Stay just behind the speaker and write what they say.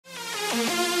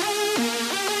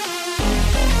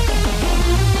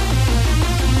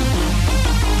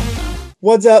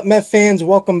What's up, Met fans?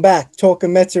 Welcome back.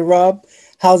 Talking Mets and Rob.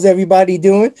 How's everybody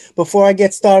doing? Before I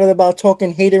get started about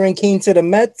talking Hader and Cain to the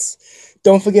Mets,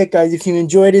 don't forget, guys, if you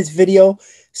enjoyed this video,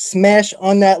 smash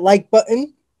on that like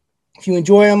button. If you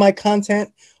enjoy my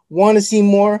content, want to see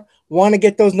more, want to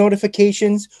get those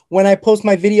notifications when I post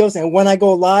my videos and when I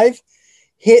go live,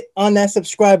 hit on that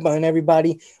subscribe button,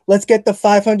 everybody. Let's get the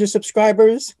 500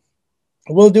 subscribers.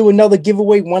 We'll do another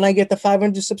giveaway when I get the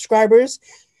 500 subscribers.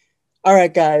 All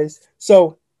right, guys.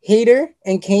 So, Hader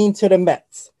and Cain to the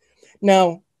Mets.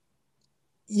 Now,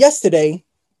 yesterday,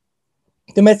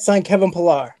 the Mets signed Kevin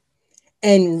Pillar.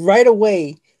 And right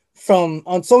away, from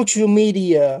on social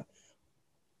media,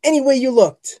 anywhere you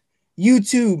looked,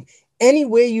 YouTube,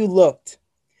 anywhere you looked,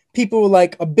 people were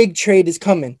like, a big trade is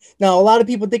coming. Now, a lot of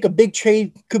people think a big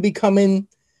trade could be coming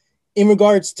in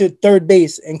regards to third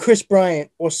base and Chris Bryant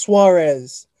or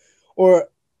Suarez or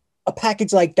a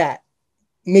package like that.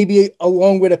 Maybe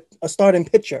along with a starting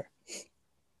pitcher.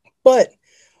 But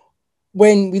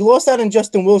when we lost out on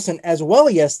Justin Wilson as well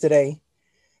yesterday,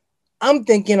 I'm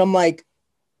like,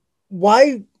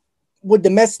 why would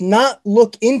the Mets not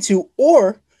look into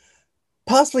or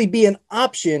possibly be an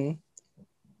option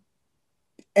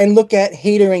and look at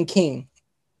Hader and Cain?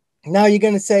 Now you're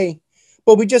going to say,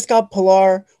 but we just got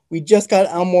Pillar, we just got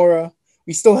Almora,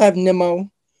 we still have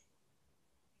Nimmo.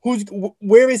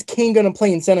 Where is Cain going to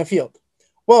play in center field?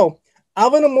 Well,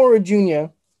 Alvin Almora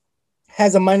Jr.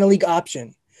 has a minor league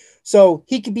option. So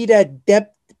he could be that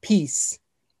depth piece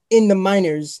in the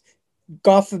minors,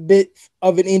 God forbid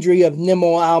of an injury of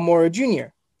Nimmo Almora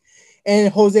Jr.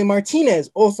 And Jose Martinez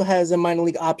also has a minor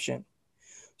league option.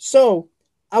 So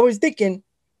I was thinking,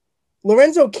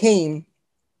 Lorenzo Cain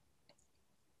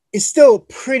is still a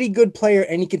pretty good player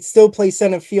and he can still play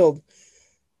center field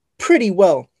pretty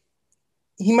well.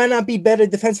 He might not be better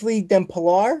defensively than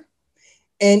Pillar,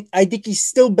 and I think he's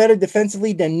still better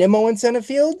defensively than Nimmo in center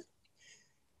field.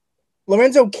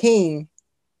 Lorenzo Cain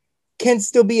can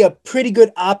still be a pretty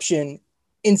good option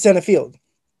in center field.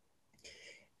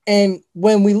 And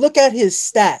when we look at his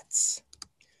stats,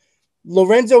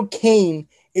 Lorenzo Cain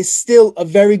is still a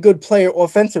very good player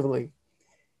offensively.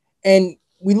 And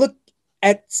we look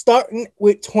at starting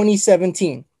with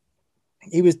 2017.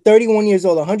 He was 31 years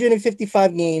old,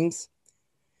 155 games,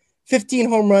 15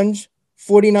 home runs,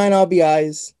 49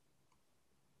 RBIs,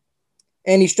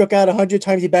 and he struck out 100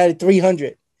 times. He batted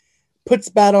 300. Puts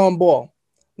bat on ball.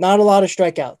 Not a lot of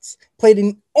strikeouts. Played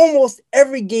in almost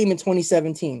every game in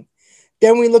 2017.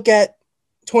 Then we look at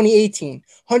 2018,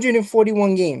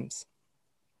 141 games,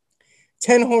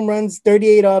 10 home runs,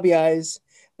 38 RBIs,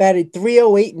 batted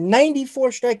 308, 94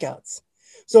 strikeouts.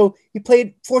 So he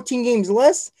played 14 games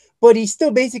less, but he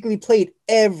still basically played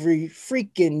every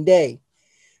freaking day.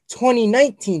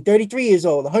 2019, 33 years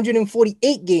old,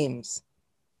 148 games.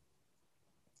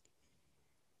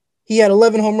 He had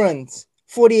 11 home runs,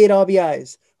 48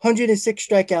 RBIs, 106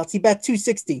 strikeouts. He bat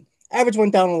 260. Average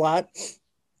went down a lot,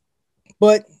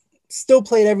 but still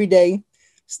played every day.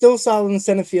 Still solid in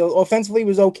center field. Offensively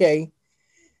was okay.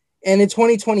 And in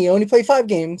 2020, he only played 5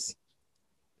 games,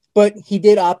 but he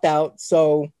did opt out.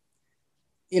 So,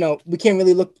 we can't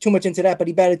really look too much into that, but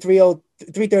he batted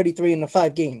 333 in the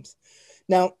 5 games.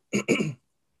 Now,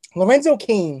 Lorenzo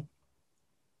Cain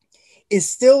is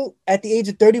still at the age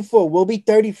of 34, will be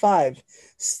 35,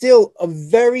 still a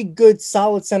very good,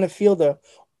 solid center fielder.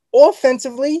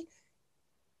 Offensively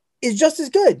is just as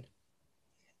good.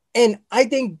 And I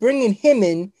think bringing him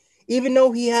in, even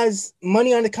though he has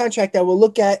money on the contract that we'll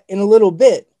look at in a little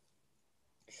bit,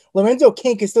 Lorenzo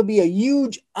Cain can still be a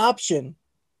huge option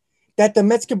that the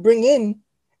Mets could bring in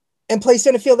and play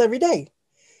center field every day.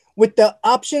 With the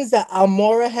options that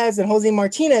Almora has and Jose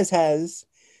Martinez has,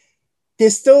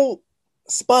 there's still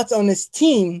spots on this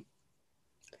team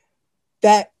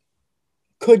that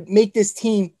could make this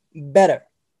team better.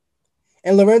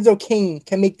 And Lorenzo Cain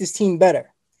can make this team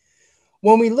better.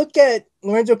 When we look at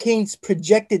Lorenzo Cain's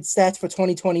projected stats for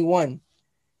 2021,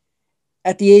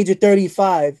 at the age of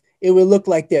 35, it would look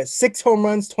like this. 6 home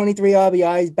runs, 23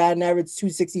 RBIs, batting average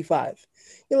 265.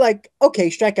 You're like, okay,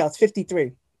 strikeouts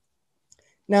 53.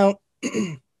 Now,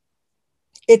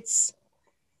 it's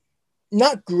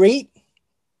not great,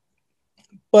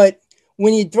 but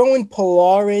when you throw in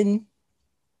Pillar in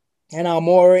and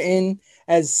Almora in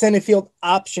as center field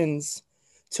options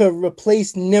to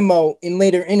replace Nimmo in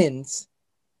later innings,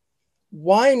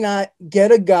 why not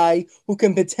get a guy who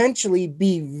can potentially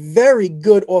be very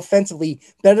good offensively,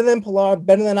 better than Pillar,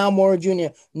 better than Almora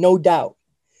Jr., no doubt,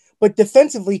 but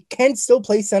defensively can still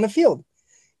play center field.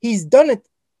 He's done it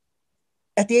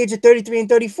at the age of 33 and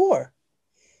 34.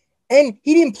 And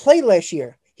he didn't play last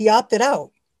year. He opted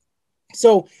out.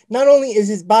 So not only is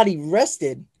his body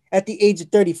rested at the age of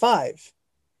 35,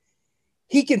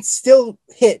 he can still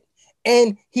hit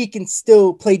and he can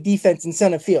still play defense in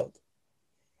center field.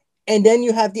 And then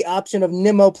you have the option of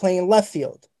NIMMO playing left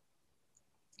field,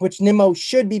 which NIMMO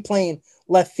should be playing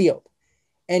left field.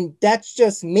 And that's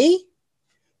just me.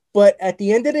 But at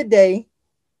the end of the day,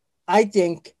 I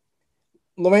think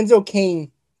Lorenzo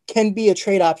Cain can be a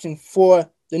trade option for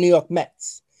the New York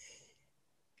Mets.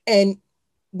 And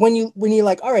when you're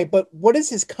like, all right, but what is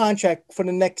his contract for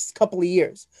the next couple of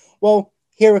years? Well,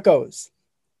 here it goes.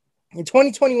 In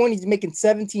 2021, he's making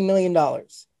 $17 million.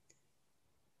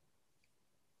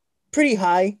 Pretty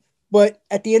high, but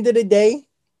at the end of the day,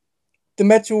 the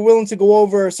Mets were willing to go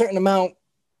over a certain amount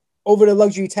over the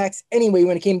luxury tax anyway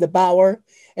when it came to Bauer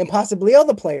and possibly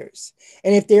other players.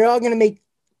 And if they're all going to make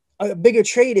a bigger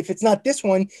trade, if it's not this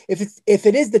one, if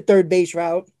it is the third base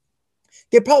route,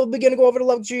 they're probably going to go over the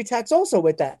luxury tax also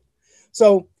with that.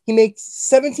 So he makes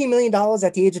 $17 million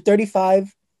at the age of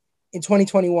 35 in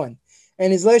 2021.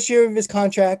 And his last year of his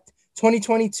contract,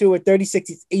 2022 at 36,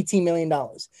 is $18 million.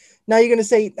 Now you're going to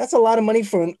say that's a lot of money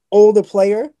for an older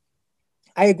player.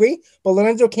 I agree, but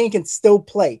Lorenzo Cain can still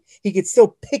play. He can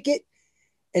still pick it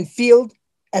and field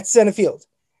at center field.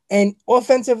 And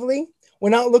offensively, we're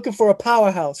not looking for a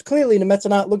powerhouse. Clearly, the Mets are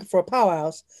not looking for a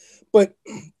powerhouse. But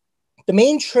the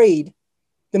main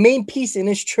piece in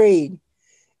this trade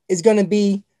is going to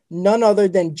be none other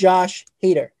than Josh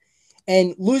Hader.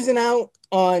 And losing out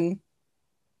on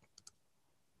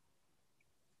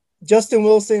Justin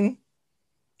Wilson,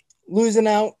 losing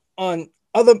out on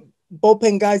other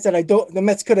bullpen guys that the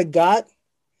Mets could have got,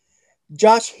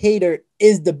 Josh Hader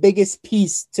is the biggest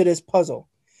piece to this puzzle.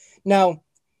 Now,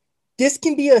 this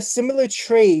can be a similar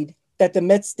trade that the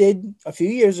Mets did a few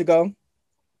years ago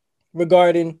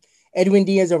regarding Edwin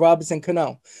Diaz and Robinson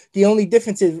Cano. The only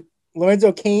difference is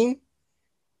Lorenzo Cain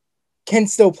can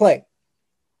still play,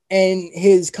 and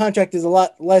his contract is a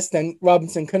lot less than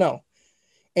Robinson Cano.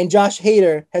 And Josh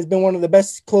Hader has been one of the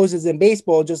best closers in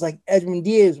baseball, just like Edwin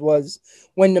Diaz was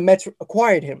when the Mets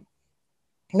acquired him.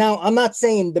 Now, I'm not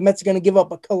saying the Mets are going to give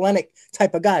up a Kalenic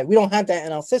type of guy. We don't have that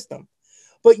in our system.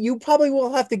 But you probably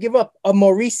will have to give up a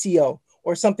Mauricio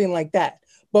or something like that.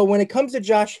 But when it comes to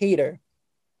Josh Hader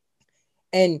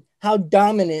and how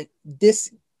dominant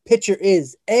this pitcher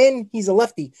is, and he's a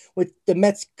lefty, which the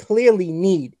Mets clearly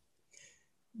need,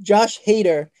 Josh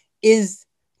Hader is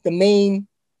the main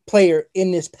player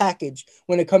in this package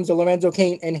when it comes to Lorenzo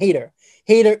Cain and Hader.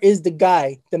 Hader is the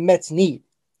guy the Mets need.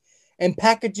 And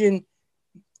packaging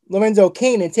Lorenzo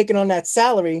Cain and taking on that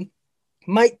salary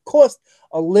might cost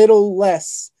a little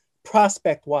less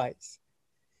prospect-wise.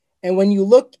 And when you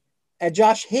look at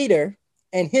Josh Hader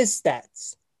and his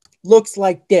stats, looks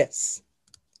like this.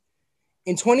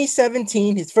 In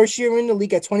 2017, his first year in the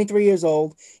league at 23 years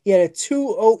old, he had a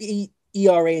 2.08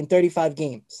 ERA in 35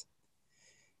 games.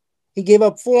 He gave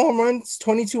up 4 home runs,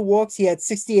 22 walks. He had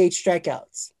 68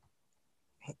 strikeouts.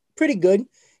 Pretty good.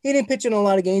 He didn't pitch in a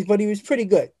lot of games, but he was pretty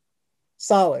good.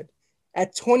 Solid.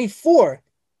 At 24,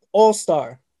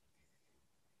 All-Star.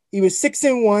 He was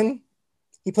 6-1.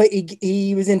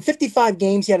 He was in 55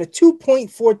 games. He had a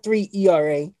 2.43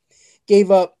 ERA. Gave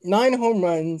up 9 home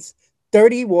runs,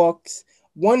 30 walks,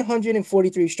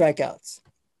 143 strikeouts.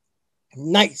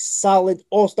 Nice, solid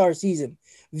All-Star season.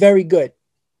 Very good.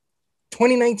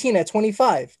 2019 at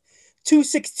 25,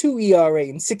 2.62 ERA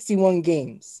in 61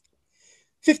 games.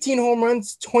 15 home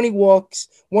runs, 20 walks,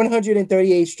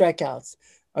 138 strikeouts.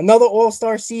 Another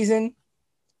All-Star season.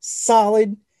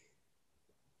 Solid.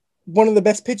 One of the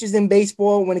best pitchers in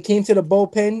baseball when it came to the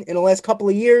bullpen in the last couple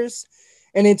of years.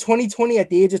 And in 2020, at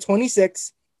the age of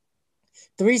 26,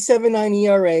 3.79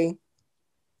 ERA,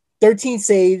 13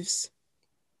 saves,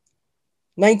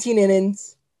 19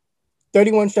 innings,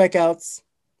 31 strikeouts,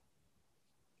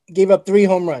 gave up 3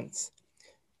 home runs.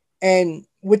 And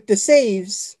with the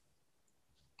saves,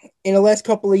 in the last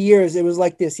couple of years, it was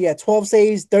like this. He had 12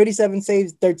 saves, 37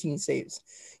 saves, 13 saves.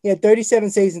 He had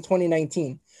 37 saves in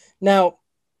 2019. Now,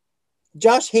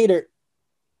 Josh Hader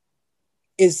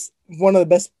is one of the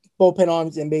best bullpen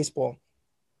arms in baseball.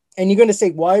 And you're going to say,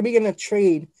 why are we going to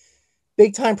trade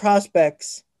big-time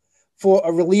prospects for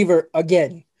a reliever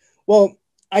again? Well,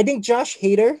 I think Josh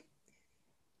Hader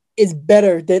is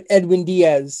better than Edwin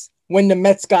Diaz when the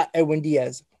Mets got Edwin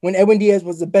Diaz. When Edwin Diaz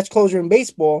was the best closer in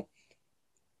baseball,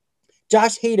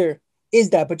 Josh Hader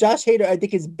is that. But Josh Hader, I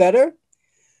think, is better.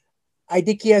 I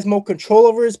think he has more control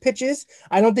over his pitches.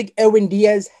 I don't think Edwin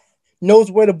Diaz knows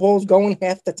where the ball's going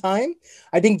half the time.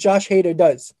 I think Josh Hader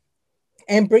does.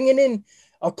 And bringing in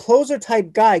a closer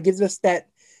type guy gives us that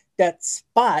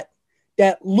spot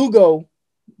that Lugo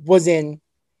was in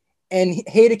and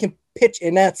Hader can pitch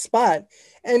in that spot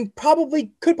and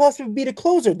probably could possibly be the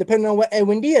closer, depending on what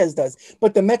Edwin Diaz does.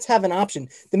 But the Mets have an option.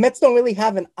 The Mets don't really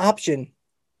have an option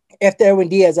after Edwin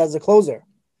Diaz as a closer.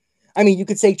 I mean, you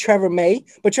could say Trevor May,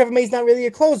 but Trevor May's not really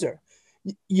a closer.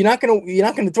 You're not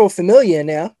gonna throw Familia in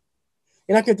there.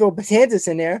 You're not gonna throw Betances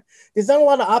in there. There's not a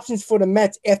lot of options for the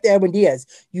Mets after Edwin Diaz.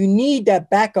 You need that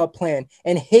backup plan,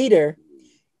 and Hader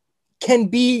can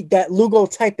be that Lugo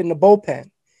type in the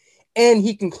bullpen, and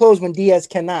he can close when Diaz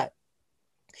cannot.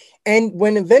 And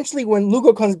when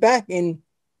Lugo comes back in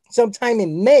sometime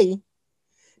in May,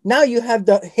 now you have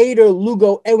the Hader,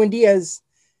 Lugo, Edwin Diaz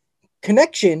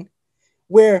connection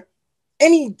where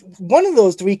any one of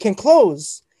those three can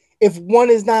close. If one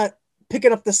is not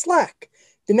picking up the slack,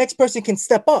 the next person can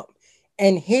step up.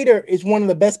 And Hader is one of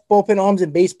the best bullpen arms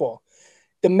in baseball.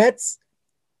 The Mets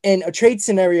in a trade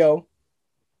scenario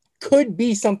could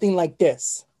be something like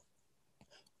this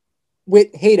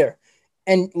with Hader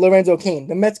and Lorenzo Cain.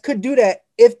 The Mets could do that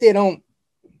if they don't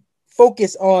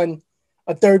focus on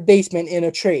a third baseman in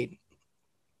a trade.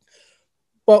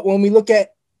 But when we look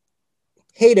at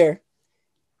Hader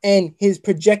and his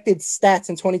projected stats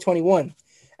in 2021,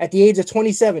 at the age of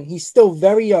 27, he's still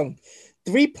very young.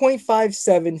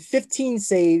 3.57, 15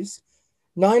 saves,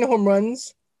 9 home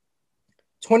runs,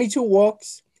 22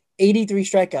 walks, 83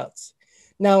 strikeouts.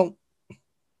 Now,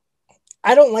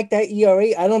 I don't like that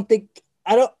ERA.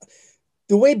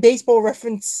 The way Baseball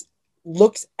Reference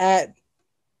looks at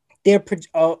their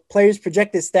players'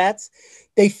 projected stats,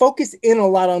 they focus in a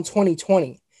lot on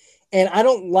 2020, and I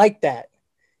don't like that.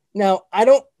 Now, I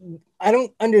don't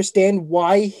understand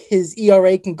why his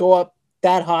ERA can go up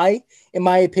that high. In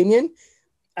my opinion,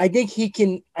 I think he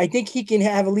can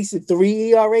have at least a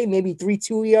 3 ERA, maybe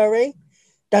 3.2 ERA.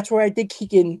 That's where I think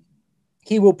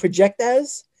he will project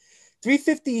as.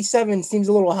 357 seems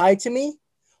a little high to me,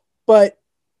 but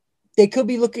they could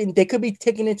be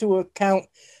taking into account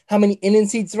how many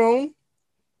innings he's thrown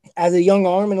as a young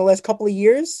arm in the last couple of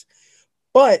years.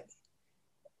 But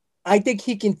I think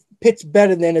he can pitch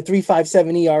better than a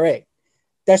 3.57 ERA.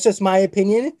 That's just my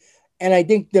opinion. And I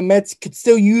think the Mets could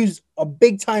still use a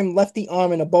big-time lefty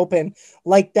arm in a bullpen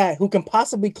like that who can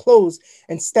possibly close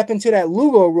and step into that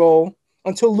Lugo role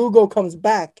until Lugo comes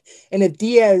back. And if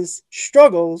Diaz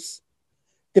struggles,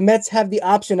 the Mets have the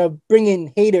option of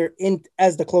bringing Hader in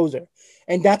as the closer.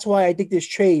 And that's why I think this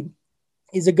trade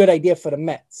is a good idea for the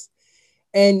Mets.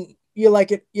 And you're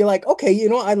like, okay,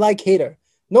 I like Hader.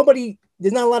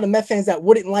 There's not a lot of Met fans that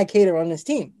wouldn't like Hader on this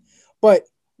team. But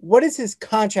what does his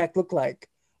contract look like?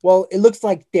 Well, it looks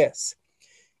like this.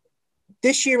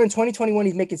 This year in 2021,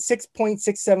 he's making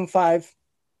 $6.675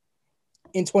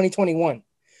 in 2021.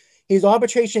 He's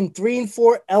arbitration 3 and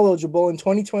 4 eligible in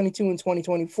 2022 and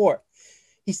 2024.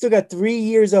 He's still got 3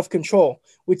 years of control,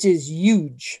 which is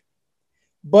huge.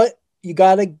 But you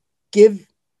got to give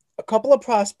a couple of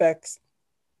prospects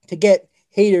to get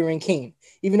Hader and Cain.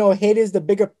 Even though Hader is the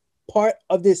bigger part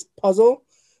of this puzzle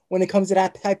when it comes to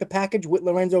that type of package with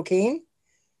Lorenzo Cain,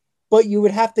 but you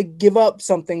would have to give up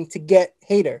something to get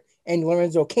Hader and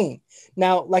Lorenzo Cain.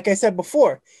 Now, like I said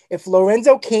before, if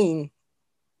Lorenzo Cain,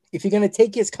 if you're going to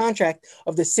take his contract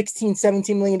of the $16,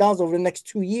 $17 million over the next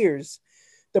 2 years,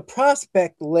 the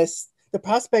prospect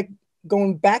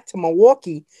going back to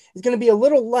Milwaukee is going to be a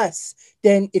little less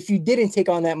than if you didn't take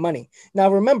on that money.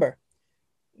 Now, remember,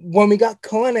 when we got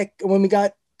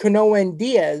Cano and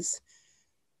Diaz,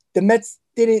 the Mets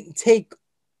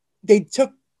they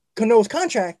took Cano's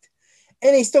contract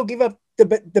and they still gave up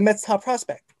the Mets' top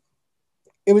prospect.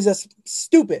 It was just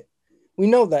stupid. We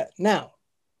know that now.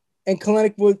 And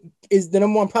Kalenic is the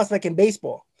number 1 prospect in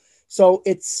baseball. So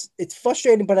it's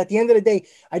frustrating, but at the end of the day,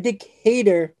 I think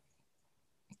Hader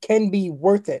can be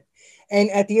worth it. And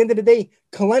at the end of the day,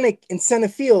 Kalenic in center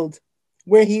field,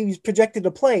 where he was projected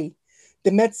to play,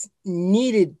 the Mets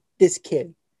needed this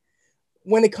kid.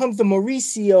 When it comes to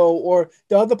Mauricio or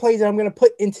the other players that I'm going to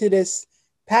put into this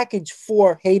package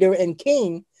for Hader and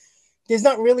Cain, there's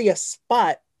not really a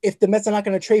spot if the Mets are not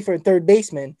going to trade for a third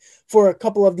baseman for a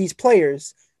couple of these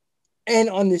players and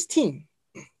on this team.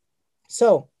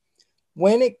 So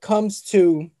when it comes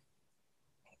to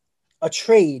a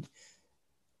trade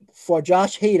for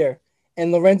Josh Hader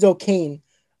and Lorenzo Cain,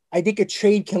 I think a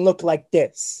trade can look like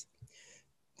this.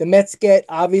 The Mets get,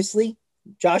 obviously,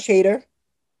 Josh Hader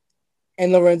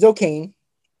and Lorenzo Cain.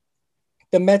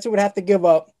 The Mets would have to give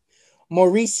up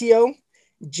Mauricio,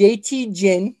 JT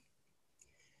Ginn,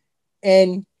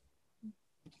 and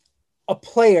a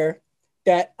player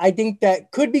that I think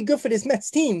that could be good for this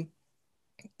Mets team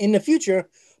in the future,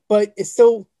 but it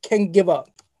still can give up,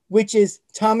 which is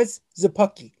Thomas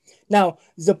Szapucki. Now,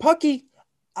 Szapucki,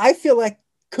 I feel like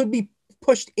could be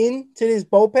pushed into this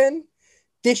bullpen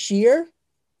this year.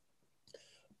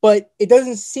 But it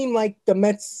doesn't seem like the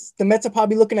Mets are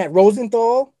probably looking at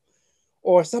Rosenthal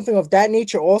or something of that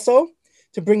nature also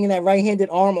to bring in that right-handed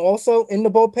arm also in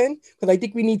the bullpen, because I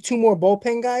think we need 2 more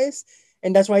bullpen guys.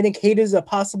 And that's why I think Hader's a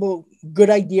possible good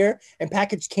idea, and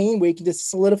package Cain where you can just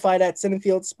solidify that center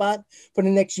field spot for the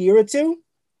next year or 2.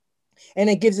 And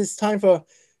it gives us time for,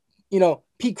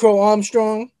 Pete Crow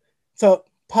Armstrong to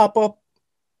pop up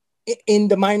in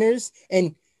the minors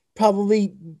and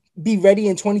probably be ready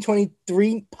in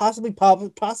 2023, possibly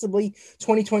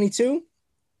 2022.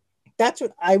 That's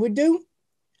what I would do.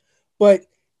 But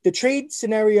the trade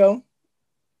scenario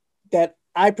that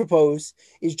I propose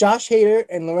is Josh Hader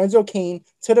and Lorenzo Cain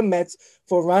to the Mets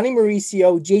for Ronnie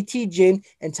Mauricio, JT Ginn,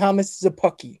 and Thomas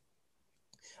Szapucki.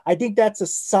 I think that's a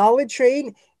solid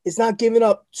trade. It's not giving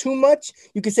up too much.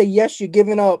 You could say, yes, you're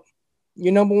giving up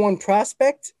your number 1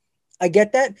 prospect. I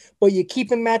get that. But you're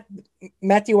keeping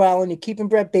Matthew Allen. You're keeping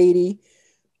Brett Beatty.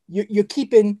 You're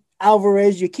keeping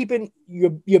Alvarez. You're keeping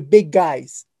your big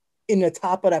guys in the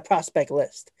top of that prospect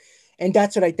list. And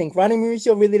that's what I think. Ronnie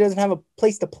Mauricio really doesn't have a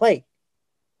place to play.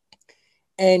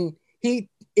 And he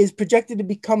is projected to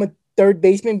become a third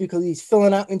baseman because he's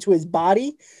filling out into his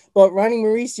body. But Ronnie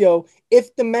Mauricio,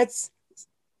 if the Mets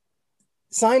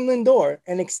sign Lindor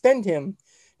and extend him,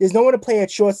 there's no one to play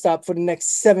at shortstop for the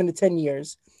next 7 to 10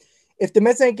 years. If the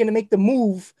Mets ain't going to make the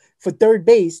move for third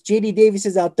base, J.D. Davis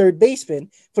is our third baseman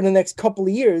for the next couple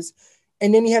of years.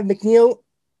 And then you have McNeil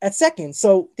at second.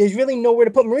 So there's really nowhere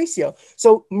to put Mauricio.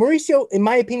 So Mauricio, in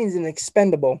my opinion, is an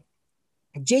expendable.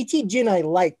 JT Ginn I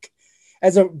like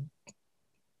as a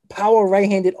power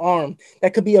right-handed arm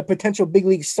that could be a potential big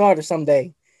league starter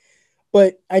someday.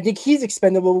 But I think he's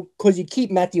expendable because you keep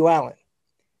Matthew Allen.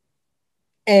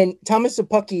 And Thomas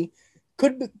Szapucki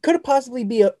could possibly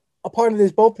be a part of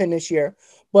this bullpen this year.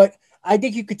 But I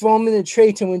think you could throw him in the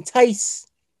trade to entice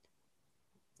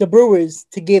the Brewers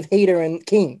to give Hader and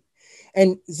Cain.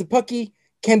 And Szapucki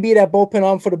can be that bullpen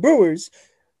arm for the Brewers.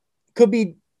 Could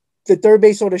be the third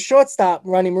base or the shortstop,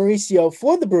 Ronnie Mauricio,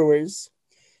 for the Brewers.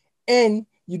 And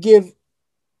you give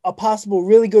a possible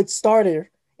really good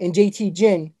starter in JT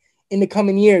Ginn in the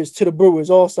coming years to the Brewers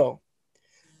also.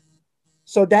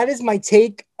 So that is my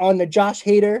take on the Josh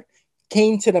Hader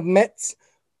Cain to the Mets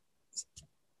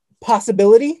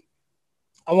possibility.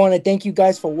 I want to thank you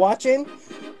guys for watching.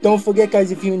 Don't forget,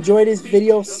 guys, if you enjoyed this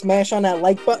video, smash on that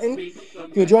like button.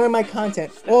 If you're enjoying my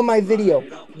content or my video,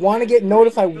 want to get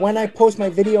notified when I post my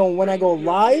video and when I go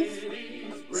live,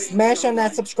 smash on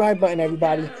that subscribe button,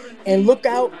 everybody. And look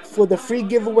out for the free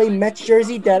giveaway Mets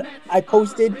jersey that I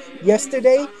posted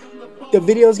yesterday. The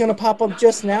video is going to pop up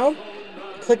just now.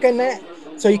 Click on that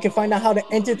so you can find out how to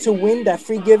enter to win that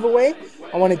free giveaway.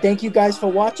 I want to thank you guys for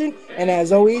watching. And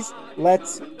as always,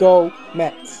 let's go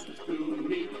Mets.